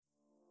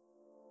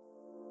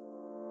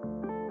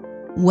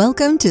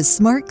Welcome to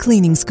Smart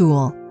Cleaning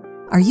School.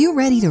 Are you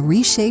ready to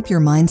reshape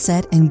your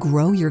mindset and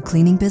grow your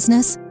cleaning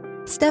business?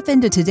 Step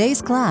into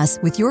today's class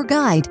with your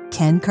guide,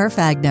 Ken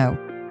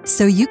Carfagno,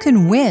 so you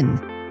can win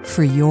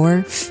for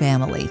your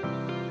family.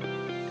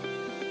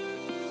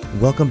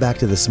 Welcome back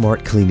to the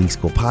Smart Cleaning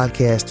School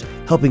podcast,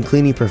 helping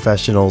cleaning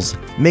professionals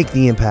make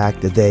the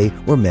impact that they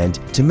were meant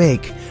to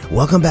make.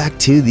 Welcome back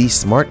to the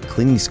Smart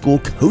Cleaning School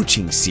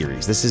coaching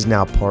series. This is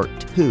now part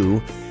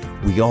 2.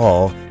 We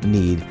all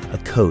need a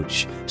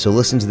coach. So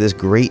listen to this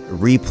great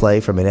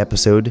replay from an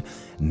episode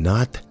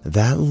not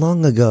that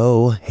long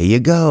ago. Here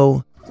you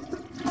go.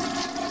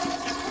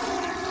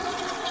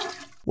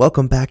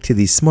 Welcome back to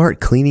the Smart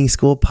Cleaning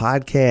School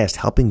podcast,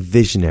 helping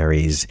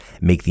visionaries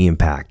make the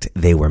impact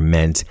they were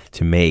meant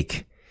to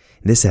make.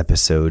 In this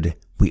episode,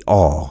 we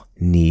all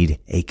need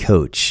a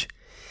coach.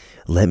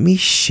 Let me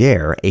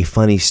share a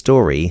funny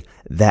story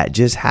that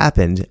just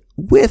happened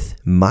with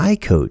my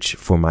coach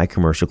for my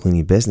commercial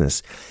cleaning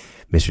business,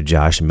 Mr.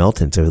 Josh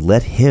Melton. So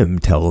let him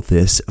tell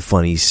this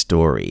funny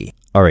story.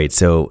 All right,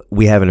 so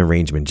we have an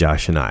arrangement,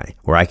 Josh and I,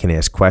 where I can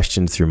ask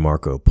questions through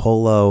Marco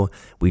Polo.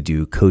 We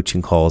do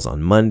coaching calls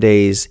on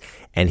Mondays,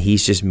 and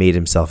he's just made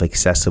himself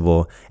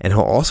accessible. And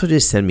he'll also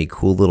just send me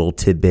cool little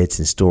tidbits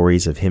and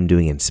stories of him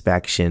doing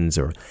inspections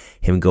or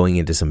him going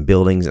into some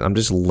buildings. And I'm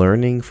just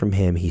learning from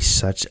him. He's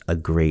such a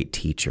great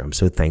teacher. I'm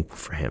so thankful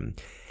for him.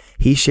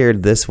 He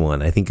shared this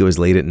one. I think it was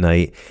late at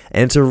night,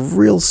 and it's a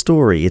real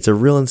story. It's a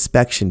real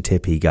inspection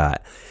tip he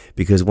got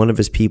because one of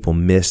his people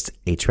missed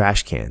a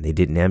trash can. They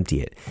didn't empty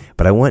it.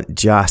 But I want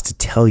Josh to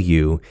tell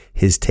you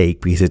his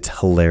take because it's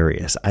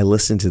hilarious. I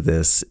listened to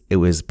this. It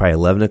was probably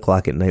 11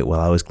 o'clock at night while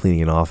I was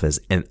cleaning an office,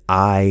 and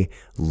I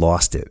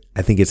lost it.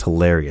 I think it's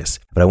hilarious.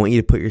 But I want you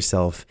to put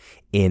yourself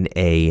in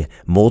a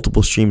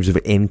multiple streams of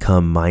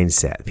income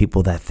mindset.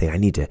 People that think I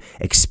need to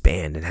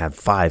expand and have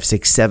 5,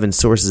 6, 7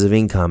 sources of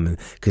income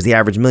because the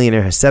average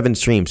millionaire has 7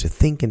 streams. So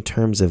think in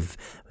terms of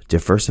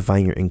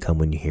diversifying your income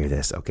when you hear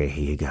this. Okay,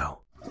 here you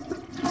go.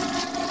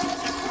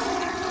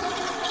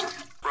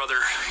 Brother,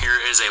 here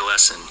is a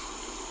lesson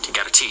you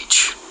got to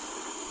teach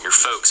your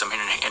folks. I'm in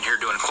here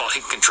doing a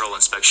quality control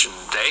inspection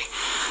today,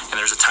 and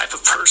there's a type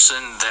of person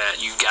that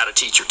you got to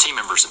teach your team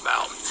members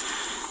about.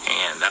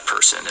 And that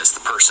person is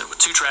the person with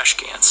 2 trash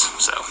cans.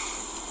 So,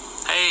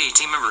 hey,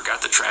 team member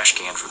got the trash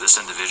can for this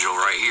individual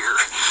right here,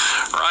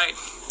 right?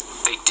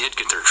 They did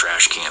get their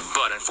trash can,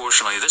 but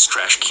unfortunately this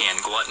trash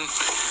can glutton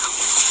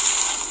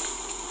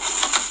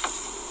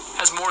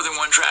has more than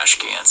 1 trash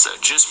can. So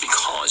just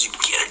because you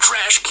get a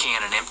trash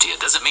can and empty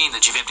it doesn't mean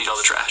that you've emptied all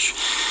the trash.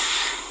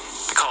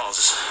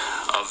 Because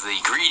of the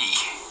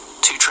greedy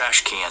 2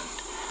 trash can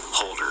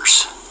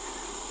holders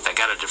that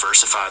got to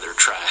diversify their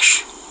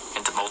trash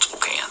into multiple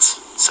cans.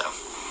 So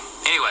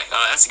anyway,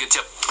 that's a good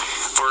tip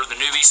for the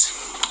newbies.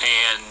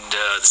 And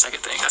the second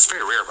thing, that's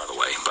very rare, by the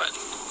way, but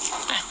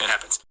it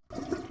happens.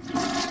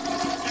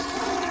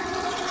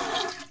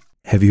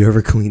 Have you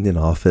ever cleaned an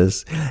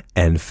office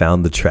and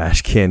found the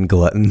trash can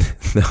glutton?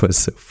 That was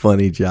so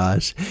funny,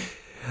 Josh.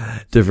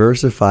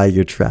 Diversify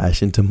your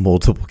trash into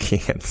multiple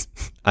cans.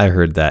 I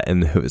heard that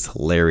and it was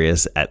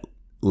hilarious at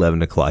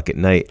 11 o'clock at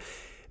night.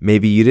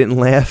 Maybe you didn't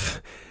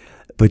laugh,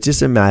 but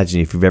just imagine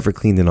if you've ever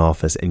cleaned an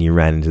office and you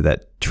ran into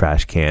that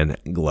trash can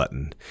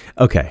glutton.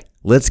 Okay,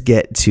 let's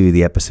get to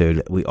the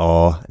episode. We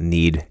all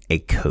need a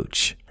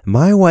coach.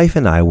 My wife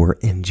and I were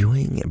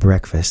enjoying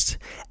breakfast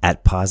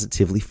at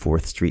Positively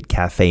 4th Street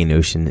Cafe in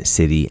Ocean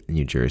City,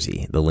 New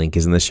Jersey. The link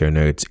is in the show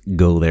notes.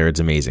 Go there. It's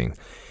amazing.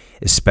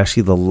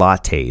 Especially the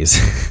lattes.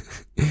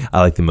 I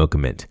like the mocha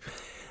mint.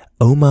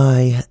 Oh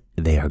my,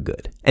 they are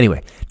good.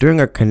 Anyway, during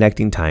our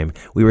connecting time,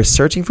 we were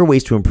searching for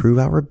ways to improve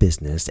our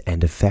business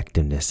and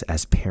effectiveness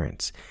as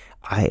parents.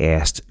 I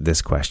asked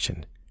this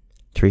question.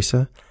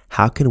 Teresa,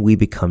 how can we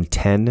become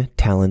 10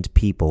 talent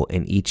people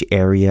in each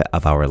area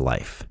of our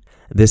life?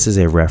 This is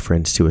a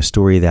reference to a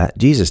story that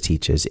Jesus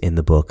teaches in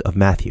the book of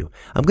Matthew.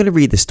 I'm going to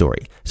read the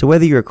story. So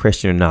whether you're a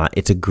Christian or not,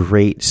 it's a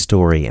great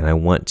story, and I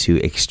want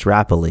to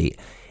extrapolate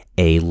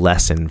a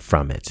lesson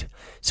from it.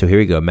 So here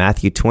we go.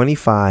 Matthew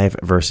 25,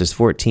 verses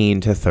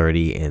 14 to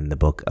 30 in the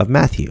book of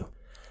Matthew.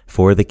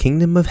 For the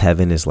kingdom of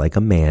heaven is like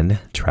a man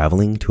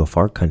traveling to a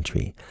far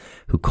country,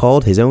 who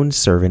called his own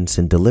servants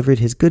and delivered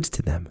his goods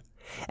to them.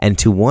 And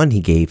to one he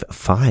gave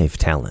 5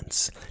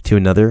 talents, to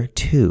another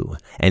 2,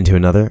 and to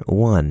another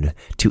 1,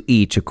 to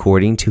each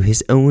according to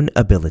his own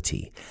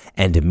ability.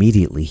 And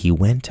immediately he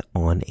went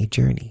on a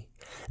journey.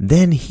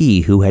 Then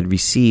he who had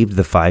received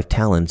the 5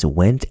 talents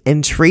went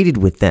and traded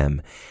with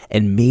them,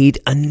 and made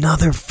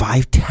another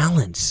 5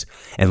 talents.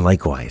 And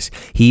likewise,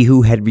 he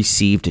who had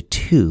received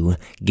 2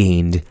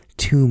 gained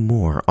 2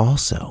 more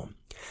also.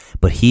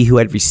 But he who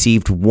had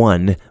received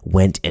 1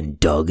 went and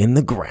dug in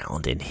the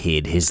ground and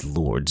hid his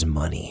Lord's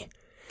money.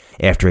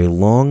 After a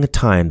long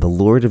time, the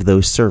Lord of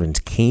those servants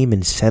came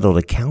and settled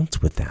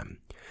accounts with them.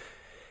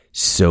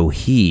 So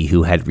he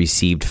who had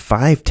received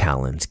 5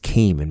 talents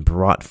came and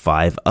brought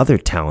 5 other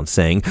talents,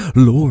 saying,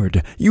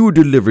 Lord, you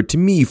delivered to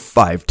me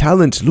 5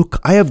 talents. Look,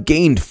 I have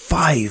gained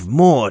 5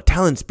 more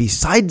talents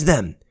besides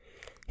them.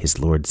 His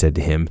Lord said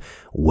to him,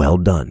 "Well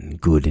done,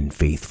 good and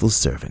faithful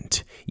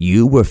servant.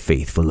 You were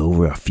faithful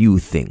over a few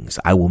things.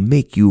 I will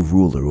make you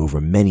ruler over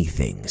many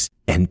things.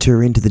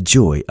 Enter into the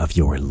joy of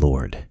your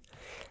Lord."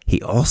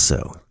 He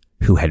also,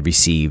 who had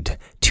received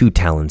 2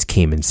 talents,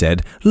 came and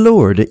said,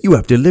 "Lord, you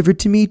have delivered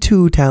to me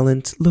 2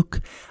 talents.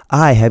 Look,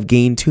 I have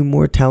gained 2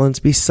 more talents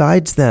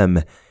besides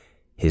them."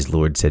 His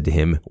Lord said to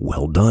him,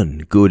 "Well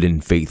done, good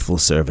and faithful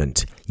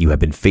servant. You have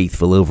been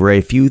faithful over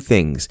a few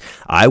things.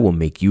 I will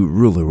make you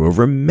ruler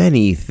over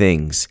many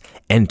things.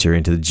 Enter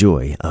into the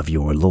joy of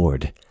your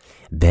Lord."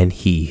 Then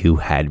he who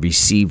had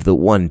received the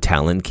 1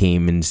 talent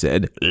came and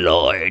said,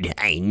 "Lord,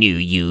 I knew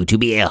you to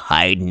be a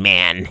hard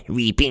man,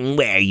 reaping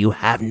where you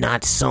have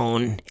not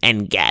sown,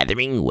 and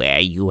gathering where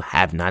you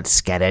have not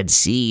scattered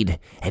seed.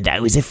 And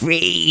I was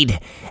afraid,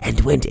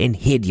 and went and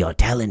hid your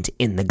talent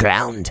in the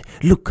ground.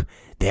 Look,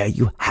 there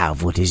you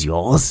have what is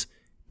yours."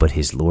 But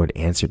his Lord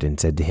answered and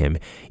said to him,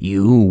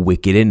 "You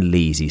wicked and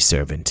lazy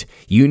servant,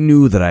 you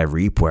knew that I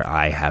reap where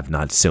I have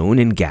not sown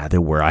and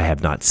gather where I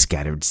have not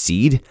scattered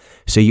seed.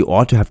 So you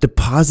ought to have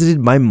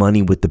deposited my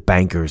money with the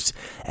bankers,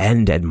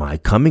 and at my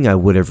coming I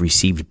would have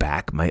received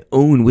back my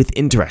own with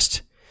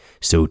interest.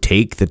 So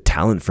take the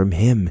talent from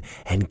him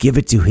and give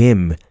it to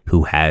him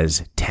who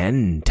has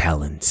 10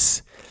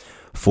 talents.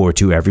 For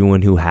to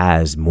everyone who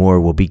has,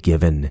 more will be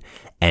given,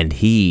 and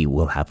he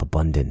will have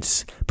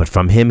abundance. But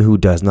from him who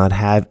does not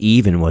have,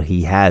 even what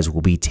he has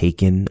will be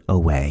taken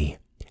away.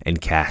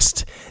 And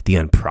cast the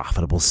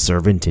unprofitable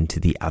servant into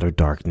the outer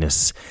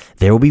darkness.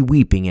 There will be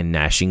weeping and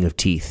gnashing of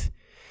teeth."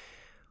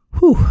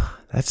 Whew,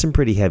 that's some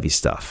pretty heavy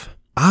stuff.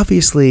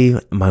 Obviously,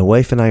 my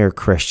wife and I are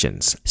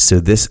Christians, so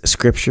this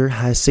scripture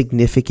has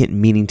significant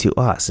meaning to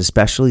us,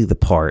 especially the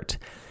part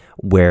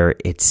where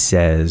it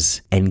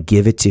says, "And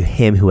give it to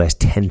him who has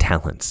 10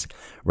 talents."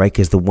 Right?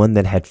 Because the one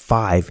that had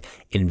 5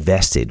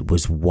 invested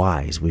was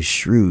wise, was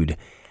shrewd,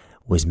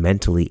 was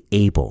mentally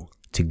able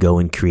to go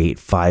and create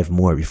 5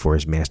 more before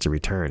his master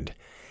returned.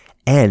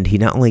 And he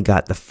not only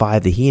got the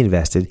 5 that he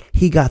invested,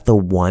 he got the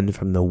 1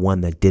 from the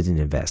one that didn't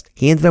invest.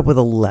 He ended up with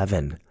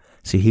 11.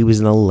 So he was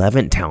an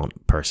 11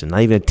 talent person,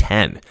 not even a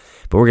 10.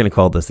 But we're going to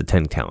call this the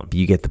 10 talent. But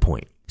you get the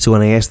point. So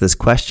when I asked this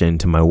question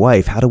to my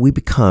wife, how do we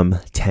become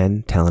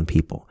 10 talent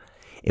people?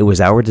 It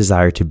was our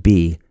desire to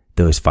be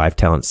those 5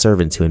 talent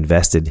servants who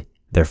invested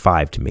their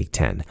 5 to make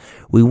 10.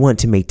 We want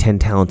to make 10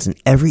 talents in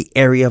every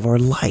area of our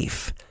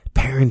life.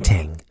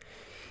 Parenting,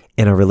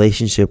 in our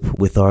relationship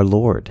with our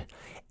Lord,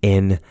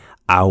 in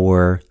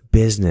our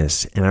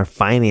business, in our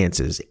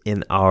finances,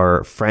 in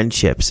our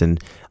friendships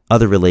and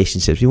other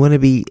relationships. We want to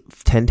be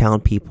 10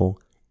 talent people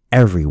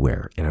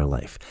everywhere in our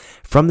life.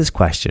 From this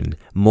question,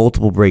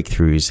 multiple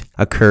breakthroughs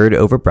occurred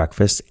over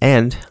breakfast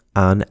and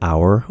on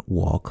our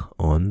walk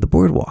on the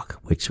boardwalk,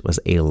 which was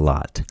a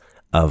lot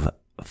of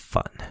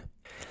fun.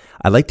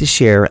 I'd like to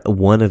share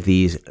one of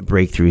these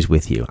breakthroughs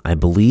with you. I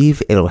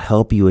believe it'll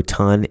help you a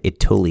ton. It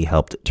totally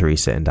helped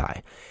Teresa and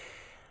I.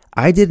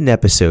 I did an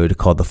episode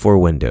called The 4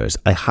 Windows.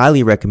 I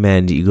highly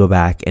recommend you go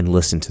back and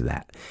listen to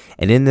that.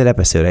 And in that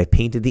episode, I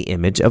painted the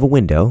image of a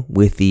window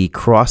with the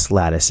cross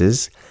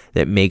lattices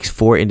that makes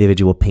 4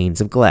 individual panes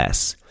of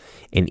glass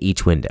in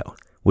each window.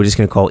 We're just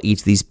going to call each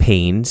of these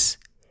panes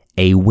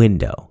a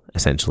window,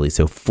 essentially.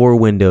 So 4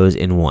 windows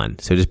in one.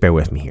 So just bear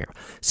with me here.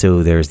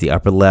 So there's the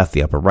upper left,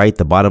 the upper right,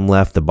 the bottom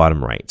left, the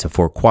bottom right. So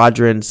 4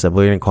 quadrants. So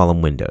we're going to call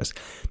them windows.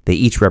 They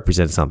each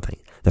represent something.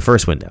 The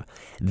first window.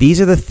 These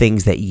are the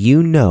things that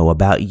you know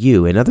about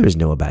you and others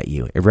know about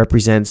you. It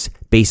represents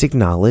basic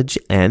knowledge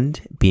and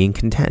being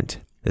content.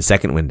 The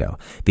second window.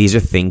 These are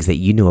things that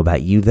you know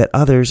about you that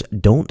others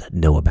don't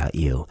know about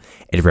you.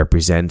 It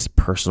represents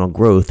personal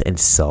growth and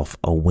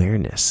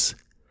self-awareness.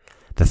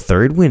 The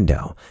third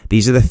window.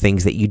 These are the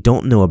things that you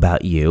don't know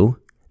about you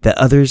that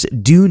others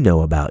do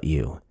know about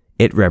you.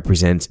 It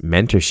represents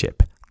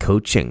mentorship,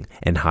 coaching,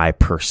 and high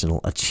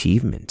personal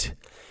achievement.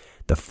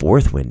 The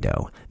fourth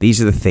window.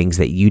 These are the things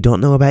that you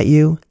don't know about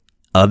you,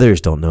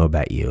 others don't know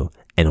about you,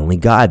 and only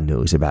God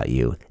knows about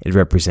you. It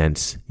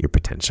represents your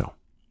potential.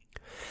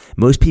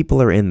 Most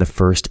people are in the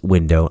first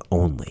window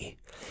only.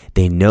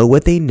 They know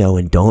what they know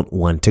and don't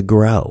want to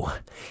grow.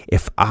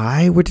 If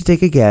I were to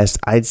take a guess,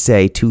 I'd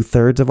say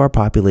 2/3 of our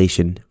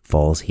population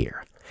falls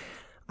here.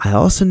 I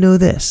also know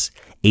this,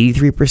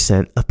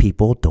 83% of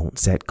people don't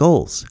set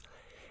goals.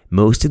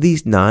 Most of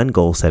these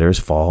non-goal setters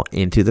fall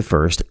into the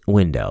first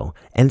window,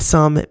 and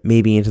some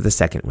maybe into the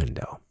second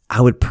window. I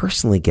would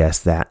personally guess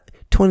that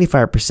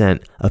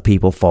 25% of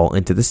people fall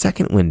into the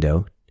second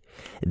window.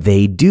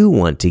 They do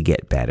want to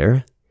get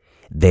better.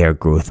 They are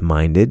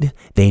growth-minded.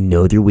 They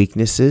know their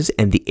weaknesses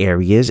and the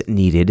areas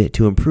needed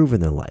to improve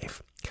in their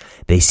life.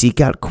 They seek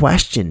out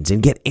questions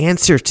and get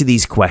answers to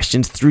these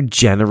questions through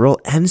general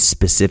and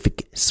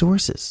specific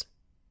sources.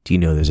 Do you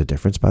know there's a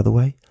difference, by the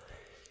way?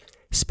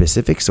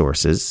 Specific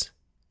sources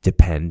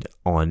depend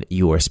on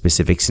your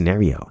specific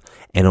scenario,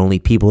 and only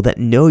people that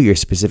know your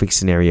specific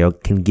scenario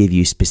can give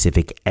you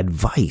specific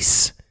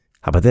advice.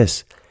 How about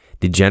this?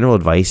 The general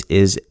advice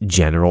is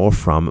general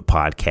from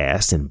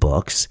podcasts and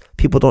books.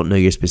 People don't know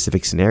your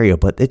specific scenario,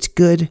 but it's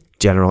good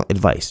general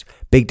advice.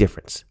 Big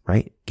difference,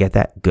 right? Get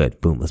that? Good.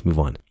 Boom. Let's move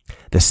on.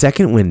 The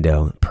second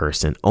window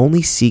person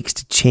only seeks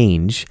to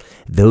change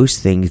those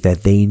things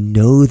that they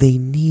know they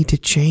need to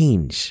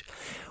change.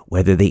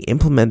 Whether they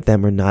implement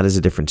them or not is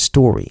a different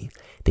story.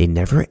 They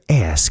never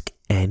ask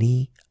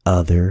any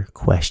other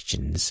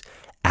questions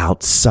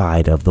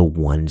outside of the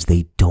ones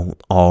they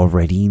don't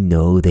already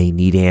know they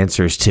need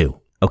answers to.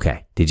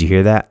 Okay, did you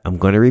hear that? I'm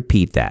going to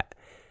repeat that.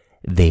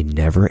 They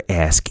never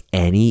ask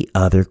any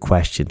other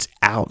questions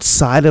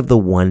outside of the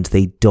ones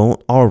they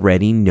don't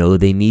already know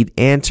they need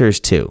answers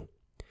to.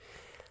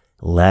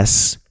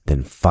 Less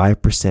than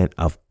 5%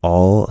 of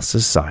all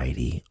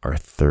society are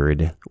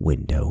third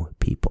window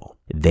people.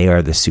 They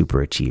are the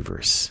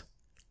superachievers.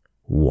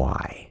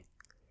 Why?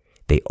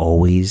 They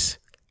always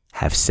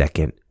have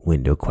second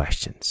window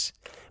questions,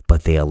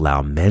 but they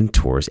allow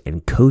mentors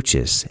and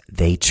coaches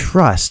they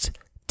trust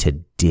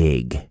to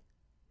dig.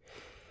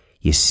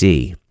 You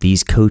see,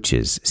 these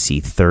coaches see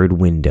third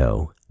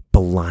window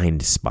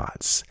blind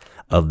spots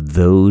of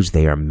those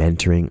they are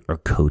mentoring or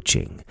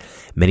coaching.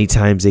 Many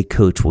times a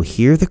coach will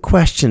hear the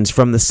questions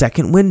from the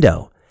second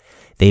window.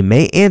 They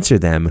may answer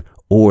them,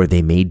 or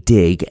they may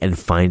dig and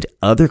find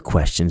other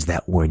questions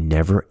that were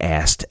never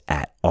asked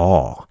at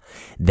all.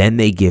 Then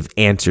they give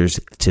answers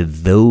to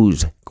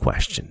those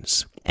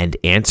questions. And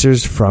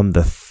answers from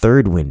the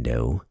third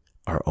window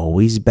are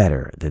always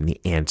better than the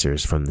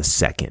answers from the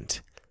second.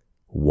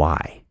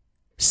 Why?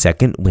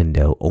 Second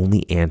window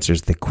only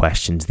answers the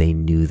questions they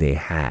knew they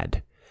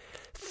had.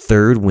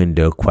 Third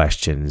window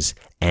questions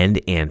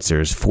and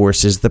answers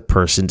forces the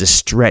person to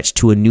stretch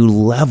to a new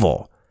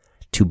level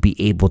to be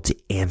able to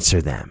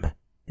answer them.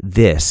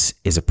 This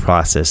is a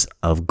process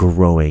of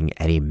growing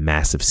at a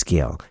massive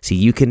scale. See,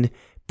 you can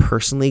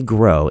personally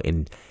grow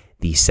in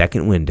the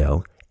second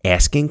window,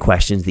 asking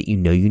questions that you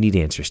know you need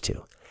answers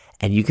to.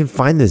 And you can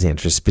find those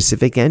answers,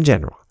 specific and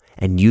general.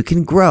 And you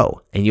can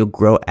grow, and you'll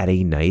grow at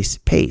a nice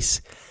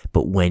pace.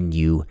 But when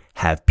you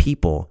have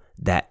people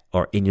that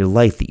are in your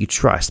life that you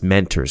trust,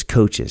 mentors,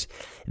 coaches,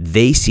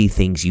 they see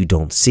things you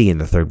don't see in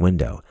the third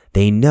window.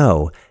 They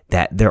know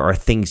that there are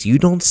things you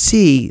don't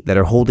see that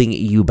are holding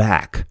you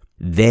back.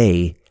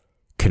 They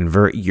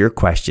convert your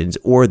questions,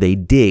 or they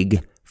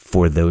dig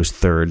for those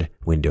third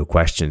window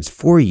questions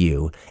for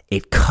you.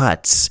 It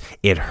cuts,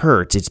 it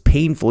hurts, it's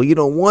painful, you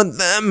don't want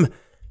them,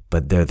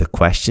 but they're the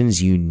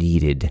questions you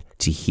needed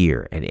to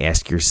hear and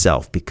ask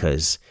yourself,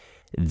 because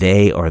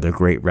they are the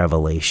great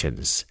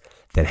revelations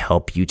that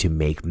help you to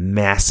make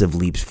massive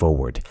leaps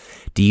forward.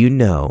 Do you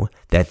know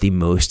that the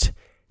most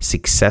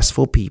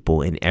successful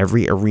people in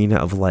every arena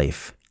of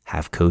life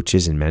have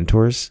coaches and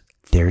mentors?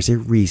 There's a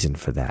reason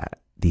for that.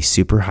 The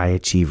super high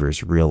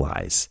achievers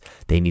realize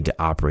they need to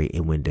operate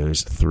in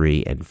windows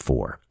 3 and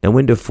 4. Now,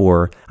 window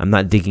 4, I'm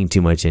not digging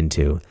too much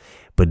into,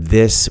 but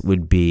this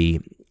would be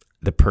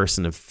the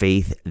person of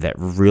faith that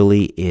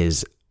really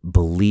is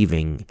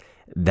believing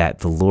that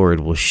the Lord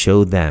will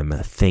show them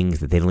things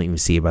that they don't even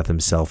see about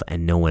themselves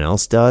and no one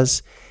else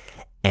does,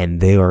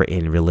 and they are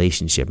in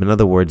relationship. In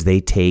other words,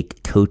 they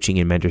take coaching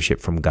and mentorship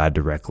from God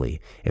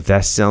directly. If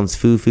that sounds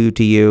foo-foo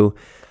to you,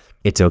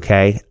 it's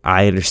okay.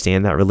 I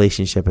understand that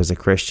relationship as a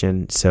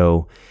Christian,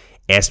 so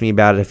ask me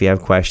about it if you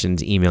have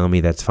questions. Email me,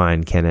 that's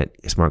fine,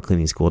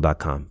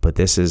 ken@smartcleaningschool.com. But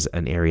this is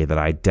an area that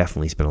I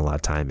definitely spend a lot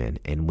of time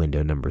in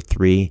window number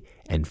 3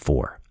 and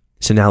 4.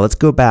 So now let's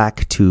go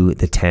back to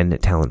the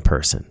 10-talent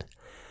person.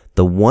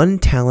 The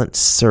 1-talent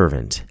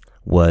servant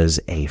was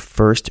a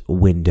first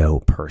window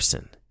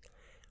person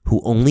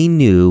who only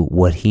knew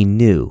what he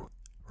knew,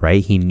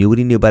 right? He knew what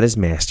he knew about his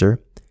master.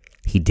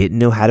 He didn't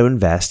know how to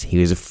invest. He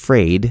was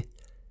afraid.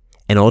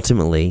 And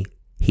ultimately,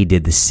 he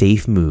did the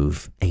safe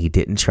move, and he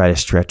didn't try to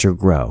stretch or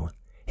grow.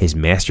 His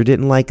master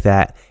didn't like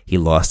that. He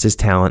lost his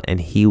talent, and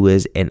he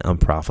was an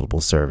unprofitable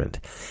servant.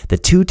 The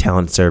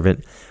 2-talent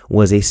servant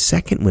was a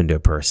second window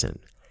person.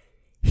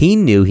 He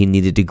knew he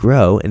needed to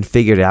grow and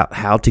figured out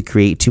how to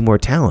create 2 more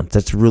talents.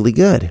 That's really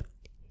good.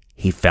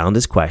 He found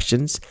his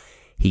questions.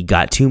 He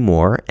got 2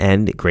 more,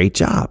 and great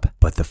job.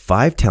 But the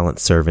 5-talent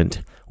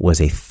servant was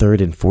a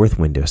 3rd and 4th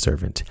window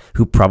servant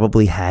who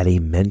probably had a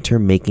mentor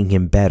making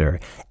him better,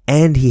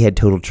 and he had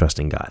total trust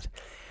in God.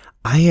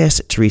 I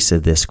asked Teresa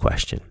this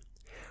question: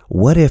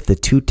 what if the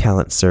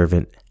 2-talent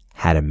servant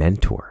had a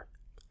mentor?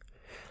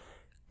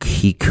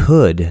 He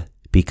could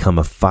become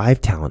a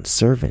 5-talent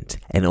servant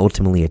and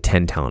ultimately a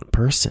 10-talent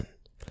person.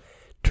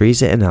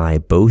 Teresa and I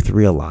both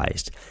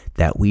realized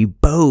that we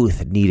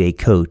both need a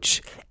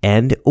coach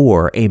and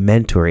or a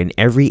mentor in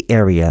every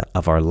area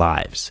of our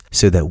lives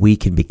so that we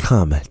can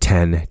become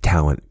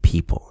 10-talent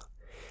people.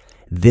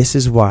 This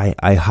is why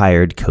I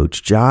hired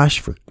Coach Josh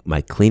for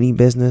my cleaning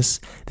business.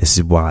 This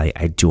is why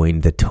I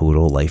joined the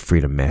Total Life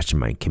Freedom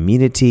Mastermind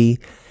community.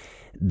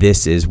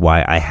 This is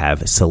why I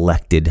have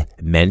selected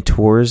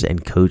mentors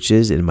and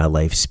coaches in my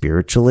life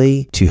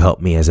spiritually to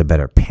help me as a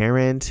better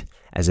parent,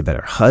 as a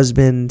better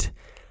husband.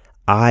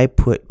 I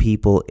put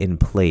people in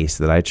place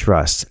that I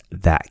trust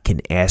that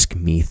can ask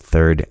me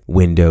third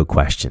window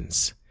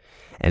questions.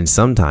 And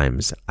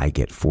sometimes I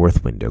get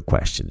fourth window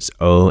questions.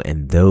 Oh,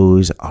 and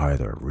those are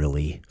the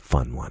really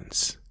fun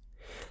ones.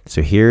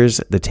 So here's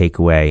the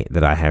takeaway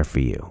that I have for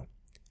you.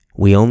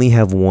 We only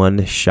have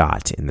one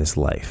shot in this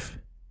life.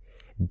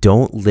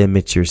 Don't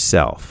limit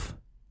yourself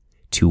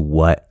to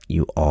what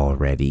you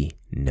already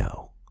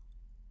know.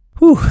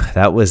 Whew,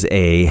 that was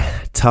a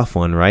tough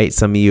one, right?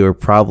 Some of you are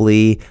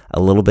probably a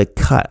little bit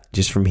cut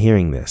just from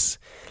hearing this.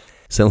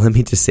 So let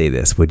me just say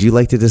this. Would you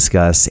like to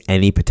discuss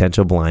any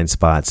potential blind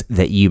spots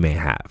that you may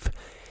have?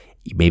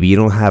 Maybe you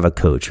don't have a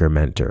coach or a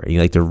mentor, and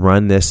you'd like to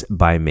run this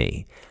by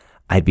me.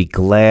 I'd be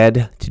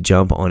glad to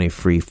jump on a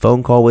free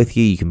phone call with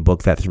you. You can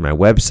book that through my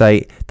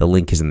website. The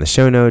link is in the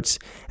show notes.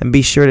 And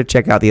be sure to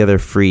check out the other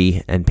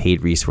free and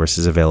paid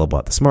resources available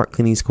at the Smart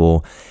Cleaning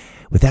School.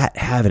 With that,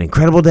 have an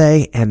incredible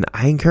day, and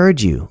I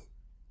encourage you,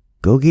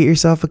 go get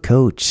yourself a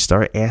coach.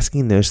 Start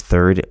asking those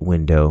third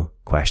window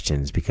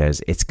questions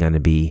because it's going to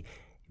be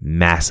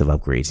massive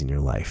upgrades in your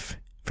life,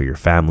 for your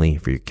family,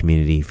 for your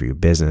community, for your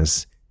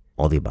business,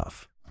 all the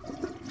above.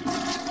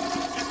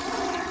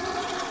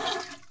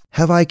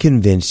 Have I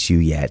convinced you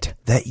yet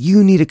that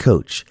you need a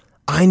coach?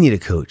 I need a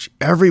coach.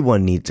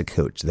 Everyone needs a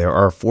coach. There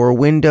are 4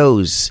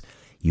 windows.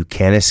 You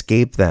can't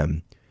escape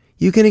them.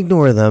 You can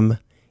ignore them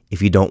if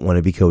you don't want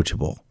to be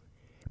coachable.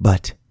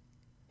 But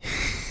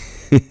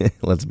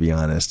let's be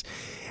honest,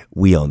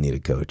 we all need a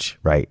coach,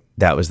 right?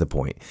 That was the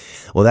point.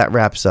 Well, that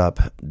wraps up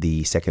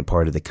the second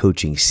part of the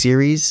coaching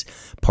series.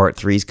 Part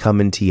 3 is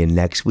coming to you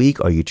next week.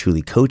 Are you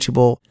truly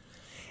coachable?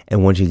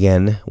 And once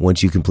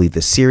you complete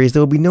the series,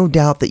 there will be no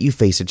doubt that you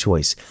face a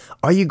choice.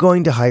 Are you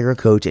going to hire a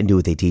coach and do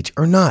what they teach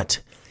or not?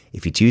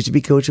 If you choose to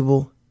be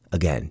coachable,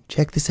 again,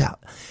 check this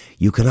out.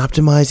 You can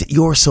optimize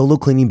your solo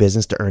cleaning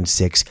business to earn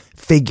 6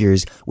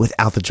 figures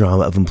without the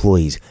drama of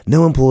employees.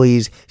 No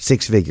employees,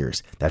 6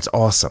 figures. That's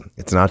awesome.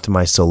 It's an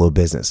optimized solo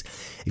business.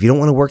 If you don't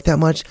want to work that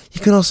much,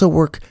 you can also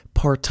work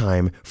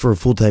part-time for a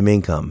full-time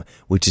income,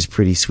 which is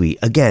pretty sweet.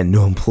 Again,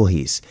 no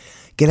employees.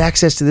 Get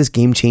access to this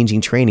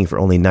game-changing training for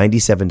only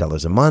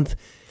 $97 a month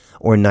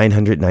or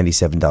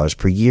 $997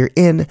 per year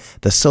in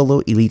the Solo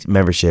Elite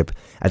membership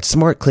at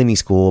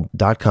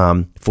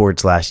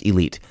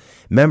smartcleaningschool.com/elite.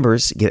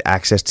 Members get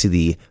access to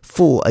the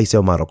full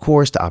ISO model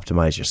course to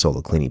optimize your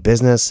solo cleaning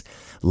business,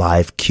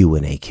 live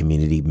Q&A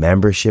community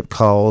membership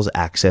calls,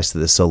 access to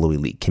the Solo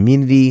Elite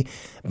community,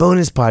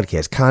 bonus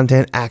podcast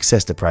content,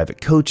 access to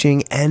private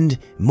coaching, and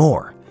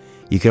more.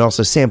 You can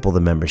also sample the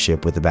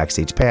membership with the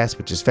Backstage Pass,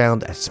 which is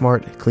found at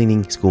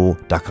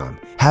smartcleaningschool.com.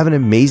 Have an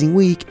amazing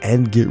week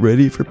and get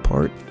ready for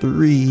part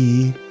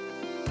 3.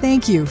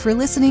 Thank you for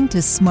listening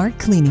to Smart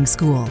Cleaning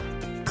School.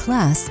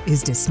 Class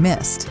is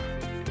dismissed.